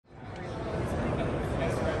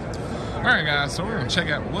Alright guys, so we're going to check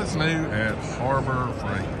out what's new at Harbor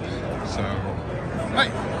Freight. So,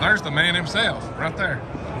 hey, there's the man himself right there.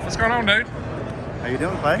 What's going on, dude? How you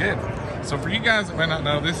doing, Clay? Good. So for you guys that may not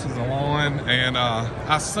know, this is the lawn, and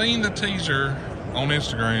I seen the teaser on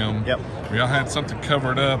Instagram. Yep. We all had something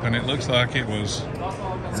covered up, and it looks like it was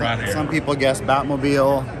right here. Some people guessed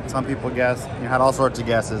Batmobile. Some people guessed, you had all sorts of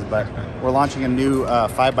guesses, but we're launching a new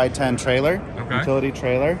 5x10 trailer, utility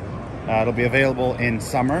trailer. It'll be available in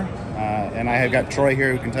summer, and I have got Troy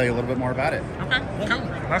here who can tell you a little bit more about it. Okay, cool.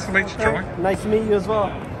 Nice to meet you, Troy. Nice to meet you as well.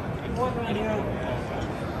 Right here.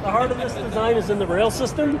 The heart of this design is in the rail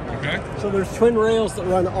system. Okay. So there's twin rails that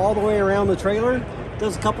run all the way around the trailer. It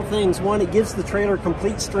does a couple things. One, it gives the trailer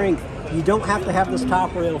complete strength. You don't have to have this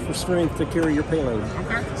top rail for strength to carry your payload.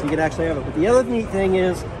 Okay. So you can actually have it. But the other neat thing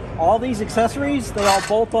is all these accessories, they all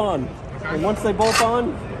bolt on. Okay. And once they bolt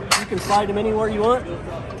on, you can slide them anywhere you want.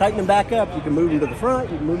 Tighten them back up. You can move them to the front.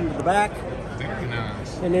 You can move them to the back. Very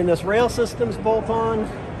nice. And then this rail system's bolt on.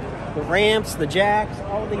 The ramps, the jacks,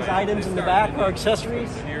 all of these items in the back are accessories.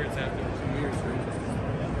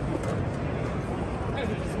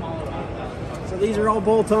 So these are all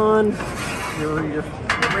bolt on. Your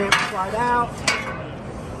ramps slide out.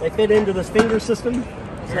 They fit into this finger system.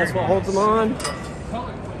 So that's what holds them on.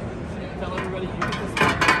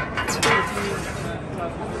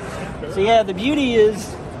 So yeah, the beauty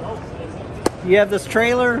is you have this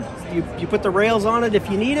trailer. You put the rails on it if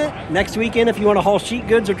you need it. Next weekend, if you want to haul sheet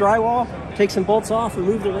goods or drywall, take some bolts off,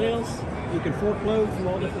 remove the rails. You can fork load from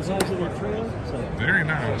all different sides of the trailer. So very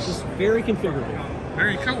nice. Just very configurable.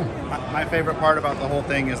 Very cool. My favorite part about the whole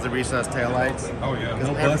thing is the recessed taillights. Oh yeah,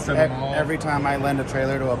 no busting them all. Every time I lend a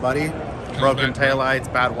trailer to a buddy, broken taillights,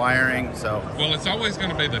 bad wiring, so. Well, it's always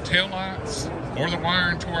going to be the taillights, or the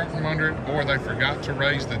wiring tore out from under it, or they forgot to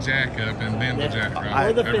raise the jack up and bend the jack right.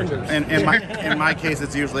 Or the fenders. In my case,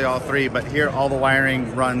 it's usually all three, but here all the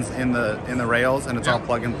wiring runs in the rails, and it's all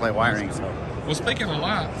plug and play wiring. So. Well, speaking of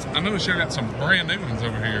lights, I noticed you got some brand new ones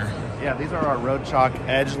over here. Yeah, these are our Road Chalk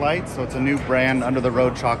Edge lights, so it's a new brand under the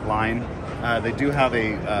Road Chalk line. They do have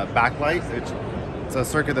a backlight. It's a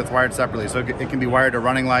circuit that's wired separately, so it can be wired to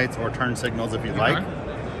running lights or turn signals if you'd like.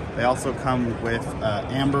 They also come with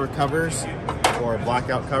amber covers or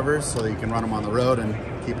blackout covers, so that you can run them on the road and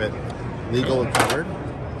keep it legal and covered.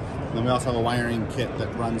 And then we also have a wiring kit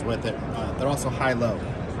that runs with it. They're also high-low,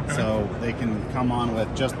 so they can come on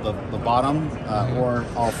with just the bottom or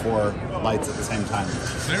all four lights at the same time.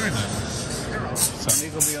 Very nice. So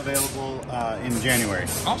these will be available in January.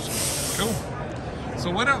 Awesome. Cool. So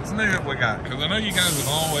what else new have we got? Because I know you guys have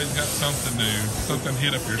always got something new, something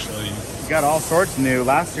hit up your sleeve. We got all sorts new.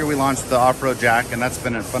 Last year we launched the off-road jack, and that's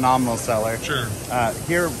been a phenomenal seller. Sure.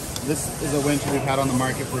 Here, this is a winch we've had on the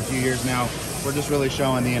market for a few years now. We're just really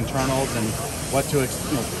showing the internals and what to,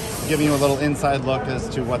 giving you a little inside look as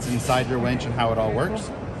to what's inside your winch and how it all works.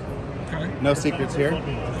 Okay. No secrets here.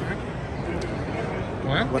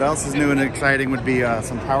 Well, what else is new and exciting would be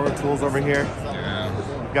some power tools over here.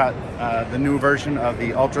 We've got the new version of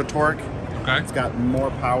the Ultra Torque. Okay. It's got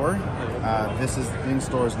more power. This is in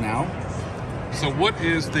stores now. So what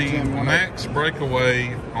is the max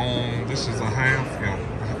breakaway on, this is a half?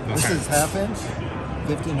 This is half inch,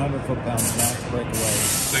 1,500 foot-pounds max breakaway.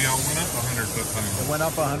 So y'all went up 100 foot-pounds? It went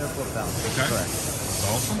up 100 foot-pounds. Okay. Correct.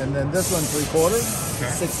 Awesome. And then this one, 3/4,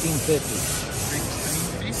 1650.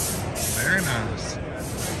 1650. Very nice.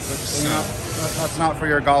 So, that's not for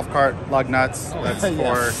your golf cart lug nuts. That's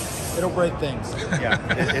for... It'll break things. Yeah,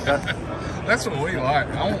 it does. That's what we like.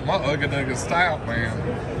 I want my Ugga Dugga stout, man.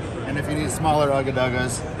 And if you need smaller Ugga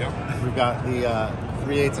Duggas, we've got the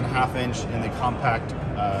 3/8 and 1/2 inch in the compact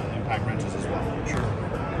impact wrenches as well. Sure.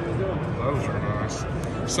 Those are nice.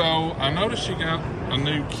 So I noticed you got a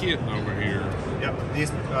new kit over here. Yep.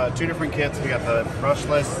 These two different kits. We got the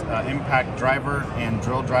brushless impact driver and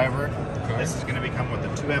drill driver. Okay. This is going to be come with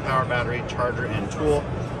a 2 amp hour battery, charger, and tool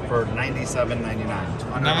for $97.99.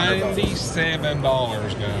 $97,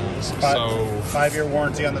 guys. So 5-year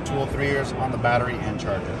warranty on the tool, 3 years on the battery and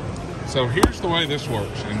charger. So here's the way this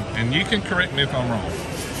works, and you can correct me if I'm wrong.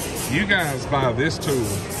 You guys buy this tool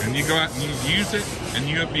and you go out and you use it and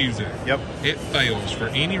you abuse it. Yep. It fails for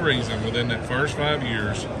any reason within that first 5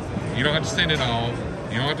 years. You don't have to send it off.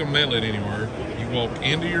 You don't have to mail it anywhere. You walk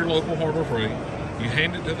into your local Harbor Freight, you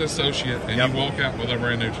hand it to the associate, and you walk out with a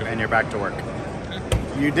brand new tool. And you're back to work.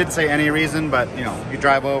 You did say any reason, but you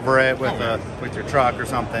drive over it with with your truck or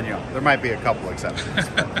something. There might be a couple exceptions.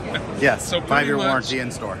 Yes, so 5-year warranty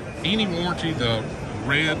in store. Any warranty the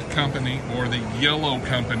red company or the yellow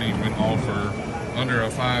company would offer under a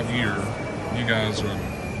 5-year, you guys would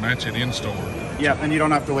match it in store. Yeah, and you don't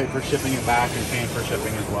have to wait for shipping it back and paying for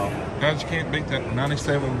shipping as well. Guys, you can't beat that for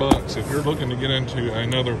 97 bucks. If you're looking to get into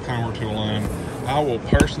another power tool line, I will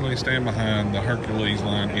personally stand behind the Hercules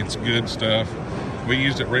line. It's good stuff. We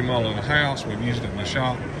used it remodeling the house. We've used it in the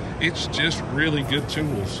shop. It's just really good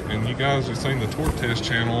tools. And you guys have seen the Torque Test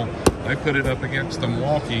channel. They put it up against the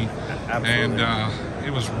Milwaukee. Absolutely. And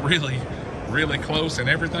it was really, really close in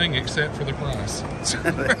everything except for the price. It's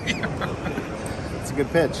a good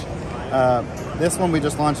pitch. This one we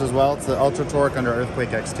just launched as well. It's the Ultra Torque under Earthquake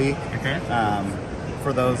XT. Okay.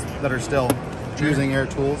 For those that are still using air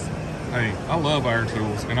tools. Hey, I love air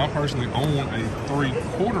tools, and I personally own a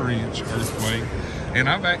 3/4-inch Earthquake, and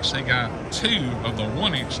I've actually got 2 of the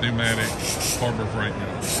 1-inch pneumatic Harbor Freight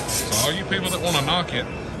guns. So all you people that want to knock it,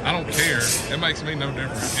 I don't care. It makes me no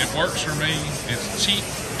different. It works for me. It's cheap,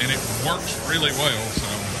 and it works really well. So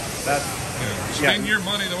That's spend your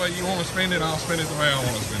money the way you want to spend it. I'll spend it the way I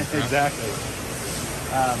want to spend it. Right? Exactly.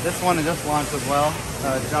 This one is just launched as well.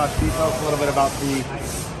 Josh, can you tell us a little bit about the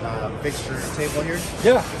fixture table here?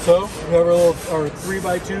 Yeah, so we have our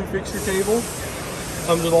 3x2 fixture table.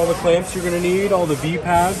 Comes with all the clamps you're going to need, all the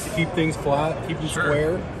V-pads to keep things flat, keep them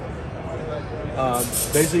square.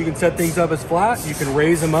 Basically, you can set things up as flat. You can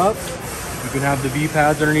raise them up. You can have the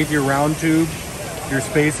V-pads underneath your round tube. Your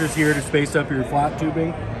spacers here to space up your flat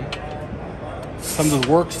tubing. Comes with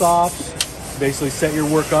work stops. Basically, set your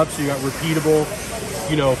work up so you got repeatable,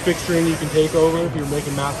 fixturing you can take over if you're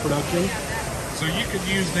making mass production. So you could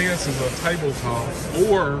use this as a tabletop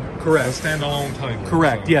or a standalone table.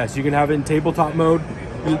 Correct, so. yes. You can have it in tabletop mode.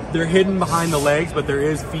 They're hidden behind the legs, but there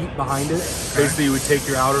is feet behind it. Basically, you would take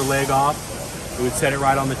your outer leg off. It would set it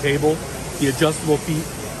right on the table. The adjustable feet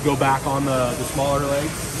go back on the smaller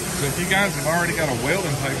legs. So if you guys have already got a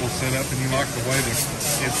welding table set up and you like the way that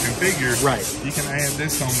it's configured, you can add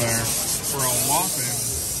this on there for a whopping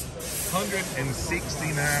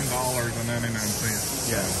 $169.99.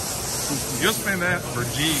 Yeah. You'll spend that for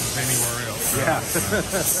jigs anywhere else. Right? Yeah.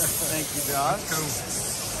 Thank you, Josh. Cool.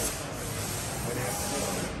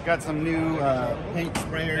 Got some new paint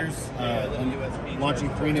sprayers. Launching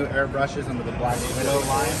 3 new airbrushes under the Black Widow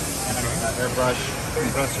line, and an airbrush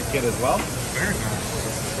compressor kit as well. Very nice.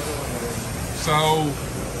 So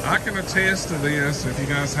I can attest to this. If you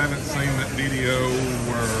guys haven't seen that video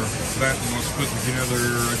where that was put together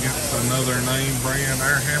against another name brand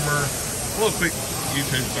air hammer, a little quick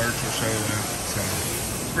YouTube search will show that. So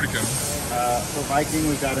it's pretty cool. For Viking,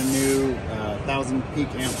 we've got a new 1000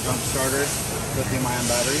 peak amp jump starter, lithium-ion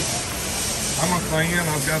batteries. I'm a fan.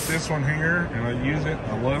 I've got this one here, and I use it.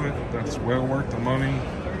 I love it. That's well worth the money.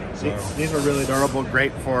 So These are really durable,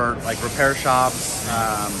 great for like repair shops.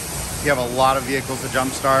 You have a lot of vehicles to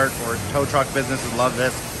jumpstart, or tow truck businesses love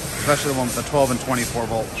this, especially the one with the 12 and 24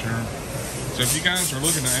 volt. Sure. So if you guys are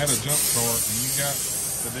looking to add a jump start and you got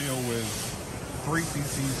to deal with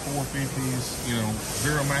 350s, 450s,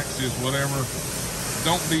 Zero Maxes, whatever,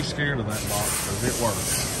 don't be scared of that box because it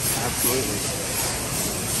works. Absolutely.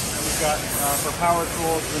 And we've got for power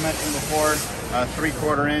tools, we mentioned before,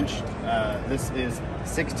 3/4 inch. This is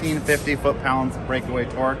 1650 foot-pounds breakaway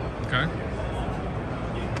torque. Okay.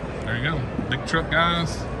 There you go. Big truck,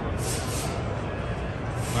 guys.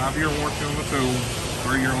 5-year warranty on the tool,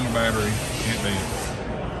 3-year on the battery. Can't beat it.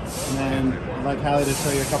 And then I'd like Hallie to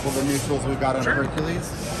show you a couple of the new tools we've got under Hercules.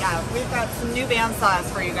 Yeah, we've got some new bandsaws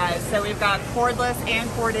for you guys. So we've got cordless and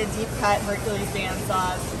corded deep cut Hercules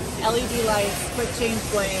bandsaws, LED lights, quick change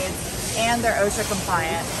blades, and they're OSHA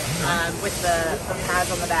compliant with the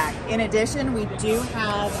pads on the back. In addition, we do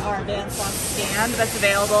have our bandsaw stand that's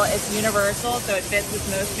available. It's universal, so it fits with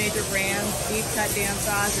most major brands, deep cut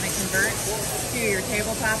bandsaws, and it converts to your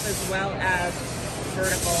tabletop as well as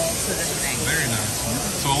vertical positioning. Very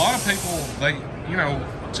nice. So a lot of people,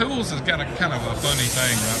 tools has got a kind of a funny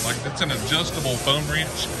thing, right? Like if it's an adjustable thumb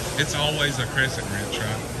wrench, it's always a crescent wrench,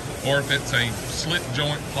 right? Or if it's a slip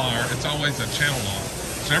joint plier, it's always a channel lock.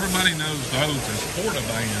 So everybody knows those as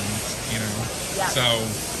porta-bands, Yeah. So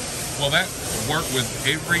will that work with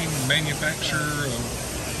every manufacturer of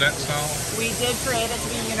that style? We did create it to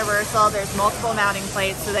be universal. There's multiple mounting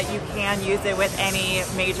plates so that you can use it with any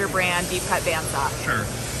major brand deep cut bandsaw. Sure.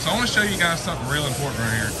 So I want to show you guys something real important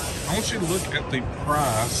right here. I want you to look at the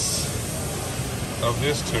price of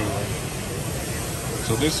this tool.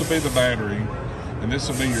 So this will be the battery, and this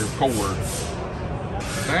will be your cord.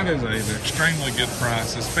 That is an extremely good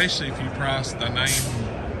price, especially if you price the name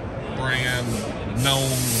brand known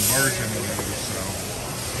version of those. So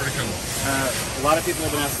pretty cool. A lot of people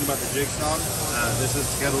have been asking about the jigsaw. This is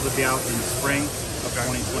scheduled to be out in spring of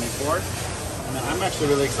 2024. And I'm actually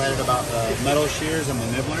really excited about the metal shears and the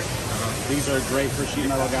nibbler. These are great for sheet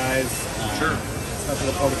metal guys. Sure. Especially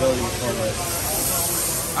the portability of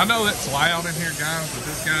cordless. I know that's loud in here, guys, but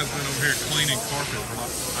this guy's been over here cleaning carpet for like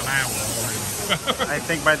an hour already. I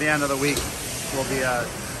think by the end of the week, we'll be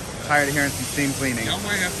tired of hearing some steam cleaning. Y'all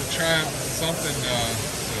may have to try something to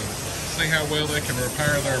see how well they can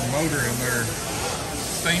repair their motor and their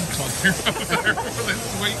steam cleaner over there before this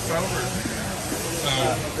week's over.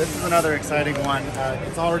 This is another exciting one.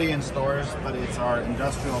 It's already in stores, but it's our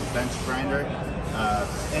industrial bench grinder.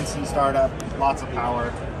 Instant startup, lots of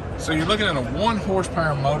power. So you're looking at a 1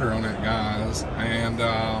 horsepower motor on it, guys, and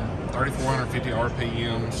 3,450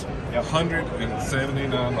 RPMs,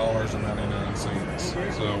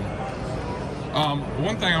 $179.99. So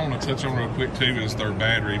one thing I want to touch on real quick too is their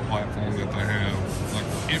battery platform that they have. Like,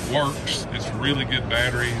 it works. It's really good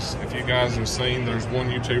batteries. If you guys have seen, there's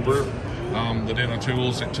one YouTuber that in a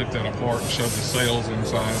tools that took that apart and showed the cells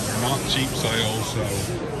inside. They're not cheap cells, so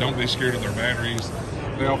don't be scared of their batteries.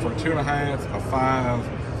 They offer 2.5, a 5,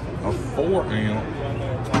 a 4 amp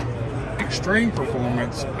extreme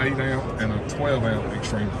performance 8 amp and a 12 amp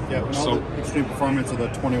extreme performance. Yeah, so extreme performance of the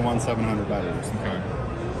 21700 batteries. Okay,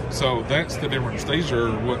 so that's the difference. These are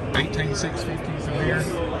what, 18650s in here,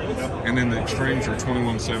 and then the extremes are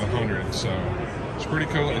 21700. So it's pretty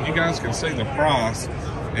cool, and you guys can see the price.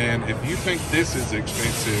 And if you think this is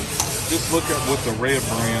expensive, just look at what the Red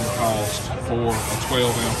brand cost for a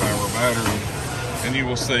 12 amp hour battery, and you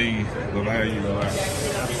will see the value of that.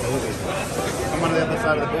 Absolutely. I'm on the other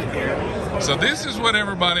side of the bit here. So this is what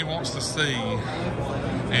everybody wants to see,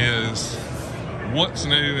 is what's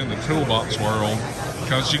new in the toolbox world,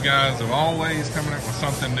 because you guys have always coming up with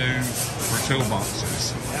something new for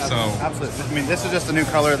toolboxes. Yeah, so absolutely. I mean, this is just a new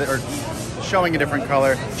color that are showing a different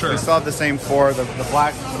color. Sure. We still have the same 4, the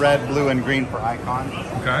black, red, blue, and green for icon.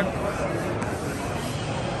 okay.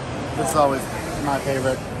 This is always my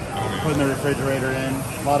favorite. Putting the refrigerator in,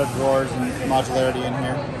 a lot of drawers and modularity in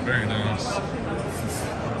here. Very nice.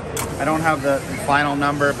 I don't have the final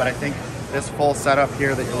number, but I think this full setup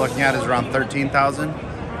here that you're looking at is around 13,000,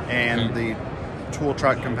 and the tool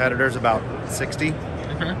truck competitor is about 60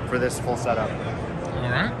 for this full setup. All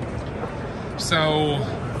right. So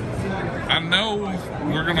I know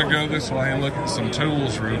we're gonna go this way and look at some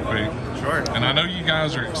tools real quick. Sure. And I know you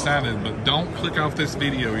guys are excited, but don't click off this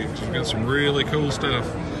video yet. We've got some really cool stuff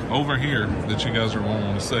over here that you guys are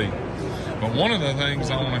wanting to see. But one of the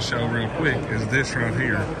things I want to show real quick is this right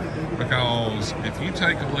here, because if you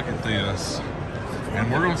take a look at this,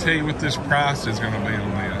 and we're going to tell you what this price is going to be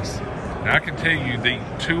on this. Now, I can tell you the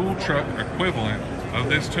tool truck equivalent of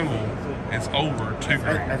this tool is over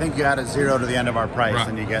 $2,000. I think you add a 0 to the end of our price,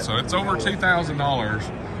 and you get. So it's over $2,000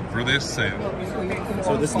 for this set.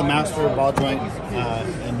 So this is the master ball joint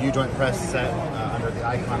and U-joint press set under the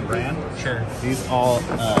Icon brand. Sure. These all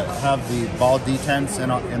have the ball detents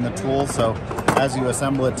in the tool, so as you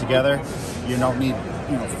assemble it together, you don't need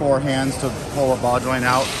 4 hands to pull a ball joint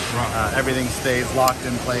out. Right. Everything stays locked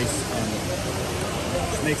in place and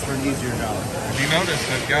just makes for an easier job. If you notice,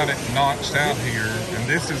 they've got it notched out here, and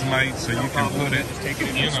this is made so you can put it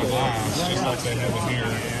in a vise, just like they have it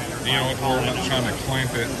here. You know, we're not trying to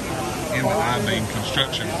clamp it in the I-beam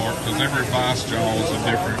construction part, because every vise jaw is a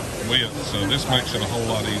different width, so this makes it a whole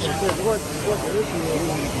lot easier.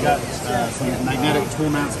 We've got some magnetic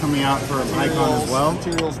tool mats coming out for Icon as well.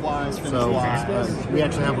 So we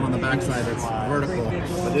actually have one on the backside that's vertical,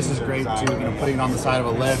 but this is great too. Putting it on the side of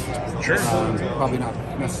a lift. Sure. Probably not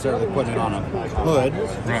necessarily putting it on a hood,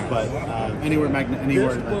 Right. but anywhere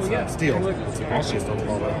that's steel. Awesome. Just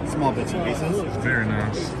small bits and pieces. Very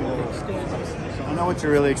nice. I know what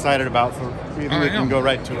you're really excited about, so maybe we can go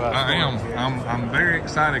right to I am. I'm very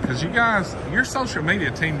excited, because you guys, your social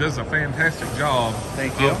media team does a fantastic job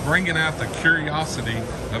Thank you. of bringing out the curiosity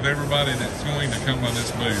of everybody that's going to come by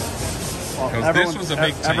this booth. Because this was a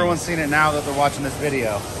big team. Everyone's seen it now that they're watching this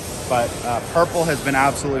video, but purple has been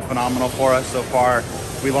absolutely phenomenal for us so far.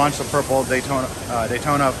 We launched the purple Daytona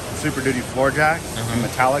Super Duty floor jack in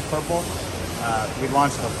metallic purple. We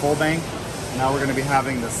launched the full bank. Now we're going to be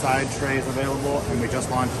having the side trays available, and we just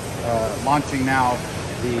launching now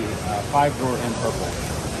the 5-drawer in purple.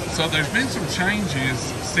 So there's been some changes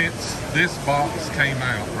since this box came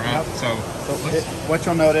out, right? Yep. So what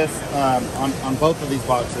you'll notice on both of these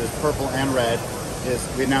boxes, purple and red, is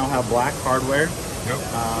we now have black hardware,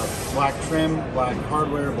 black trim, black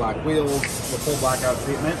hardware, black wheels, the full blackout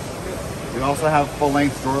treatment. We also have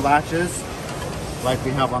full-length drawer latches, like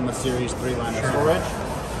we have on the Series 3 line of storage.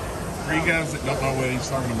 for you guys that don't know what he's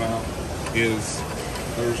talking about, is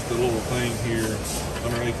there's the little thing here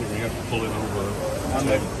underneath it. We have to pull it over.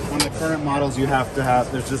 On the current models, you have to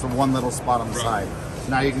have, there's just one little spot on the side. So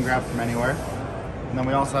now you can grab from anywhere. And then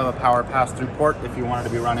we also have a power pass-through port if you wanted to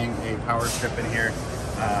be running a power strip in here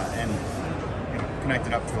and connect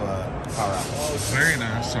it up to a power outlet. Very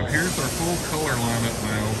nice. So here's our full color lineup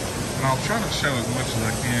now. And I'll try to show as much as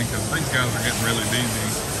I can because these guys are getting really busy.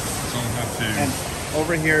 So I'll have to. And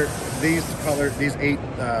over here, these 8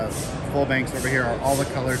 full banks over here are all the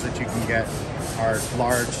colors that you can get are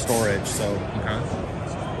large storage. So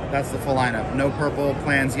that's the full lineup. No purple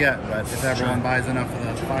plans yet, but if everyone buys enough of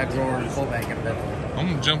the 5-drawer full bank in purple. I'm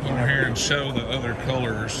going to jump over here and show the other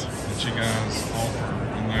colors that you guys offer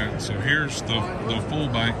on that. So here's the full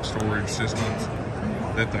bank storage systems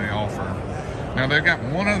that they offer. Now they've got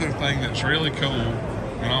one other thing that's really cool,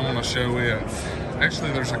 and I want to show it.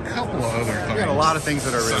 Actually, there's a couple of other things. We've got a lot of things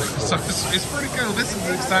that are really cool. So it's pretty cool. This is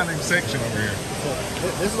an exciting section over here.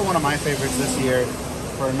 This is one of my favorites this year.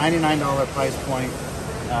 For a $99 price point,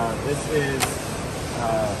 this is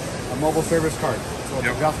a mobile service cart. So it's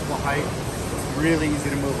adjustable height. It's really easy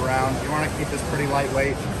to move around. You want to keep this pretty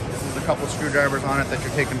lightweight. There's a couple screwdrivers on it that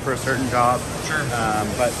you're taking for a certain job. Sure.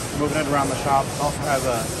 But moving it around the shop. It also has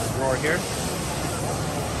a drawer here.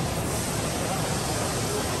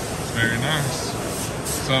 It's very nice.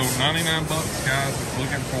 So 99 bucks, guys,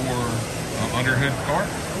 looking for an under hood cart.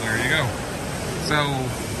 There you go. So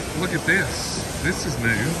look at this. This is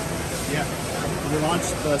new. Yeah. We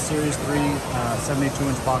launched the Series 3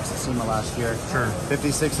 72-inch box at SEMA last year. Sure.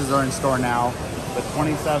 56s are in store now. The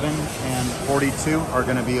 27 and 42 are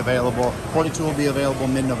going to be available. 42 will be available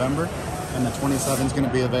mid-November, and the 27 is going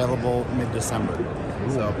to be available mid-December.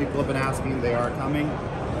 So people have been asking, they are coming.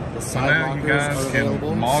 The So side now you lockers guys are can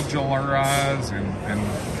available. modularize and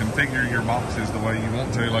configure your boxes the way you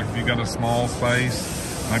want to. Like if you got a small space,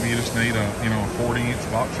 maybe you just need a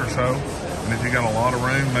 40-inch box or so. And if you got a lot of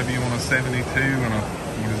room, maybe you want a 72 and a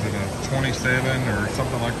 27 or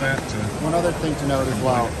something like that. One other thing to note as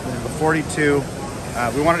well, the 42,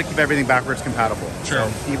 we wanted to keep everything backwards compatible. Sure.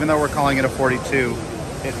 So even though we're calling it a 42,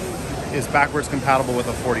 it is backwards compatible with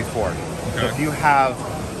a 44. Okay. So if you have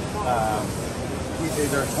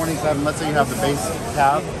either a 27, let's say you have the base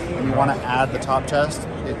cab and you want to add the top chest,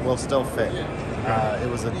 it will still fit. It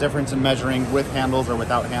was a difference in measuring with handles or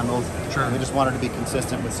without handles. Sure. We just wanted to be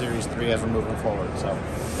consistent with Series 3 as we're moving forward. So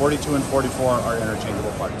 42 and 44 are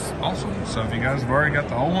interchangeable parts. Awesome. So if you guys have already got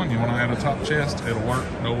the old one, you want to add a top chest, it'll work.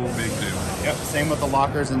 No big deal. Yep. Same with the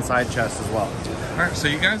lockers and side chests as well. All right. So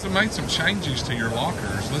you guys have made some changes to your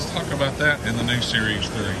lockers. Let's talk about that in the new Series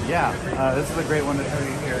 3. Yeah. This is a great one to show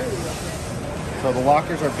you here. So the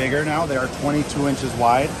lockers are bigger now. They are 22 inches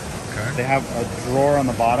wide. Okay. They have a drawer on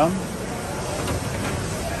the bottom.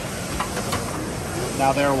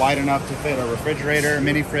 Now they're wide enough to fit a refrigerator, a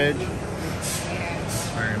mini fridge.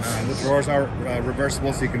 Very nice. And the drawers are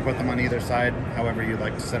reversible, so you can put them on either side, however you'd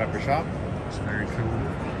like to set up your shop. It's very cool.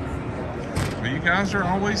 Well, you guys are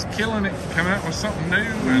always killing it, coming out with something new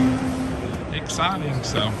and exciting.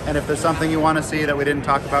 So, And if there's something you want to see that we didn't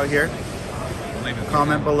talk about here, leave it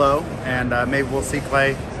comment below, and maybe we'll see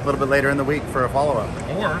Clay a little bit later in the week for a follow-up.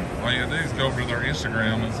 Or all you do is go over to their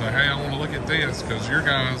Instagram and say, hey, I want to look at this, because your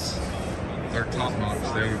guys, they're top notch.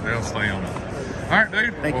 They'll stay on it. All right,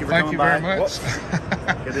 dude. Thank you for thank coming you by. very much.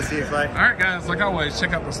 Good to see you, Clay. All right, guys. Like always,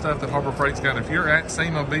 check out the stuff that Harbor Freight's got. If you're at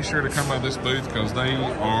SEMA, be sure to come by this booth because they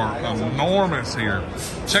are enormous here.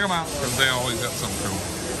 Check them out because they always got something cool.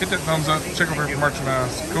 Hit that thumbs up. Check over for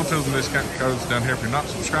merchandise. Cool tools and discount codes down here. If you're not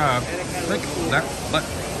subscribed, click that button.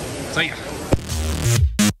 See ya.